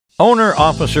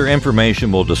Owner-officer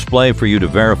information will display for you to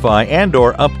verify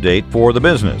and/or update for the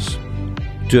business.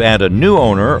 To add a new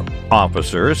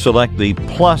owner-officer, select the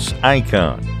plus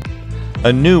icon.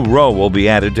 A new row will be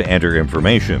added to enter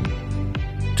information.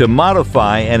 To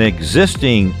modify an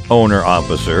existing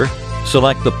owner-officer,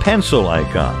 select the pencil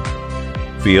icon.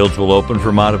 Fields will open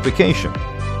for modification.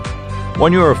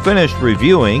 When you are finished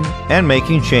reviewing and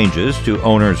making changes to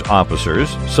owner's officers,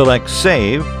 select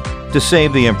Save to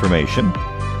save the information,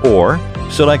 or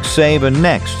select Save and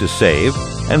Next to save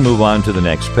and move on to the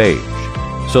next page.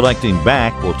 Selecting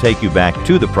Back will take you back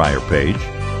to the prior page,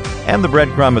 and the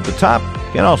breadcrumb at the top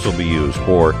can also be used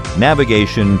for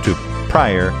navigation to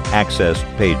prior accessed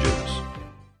pages.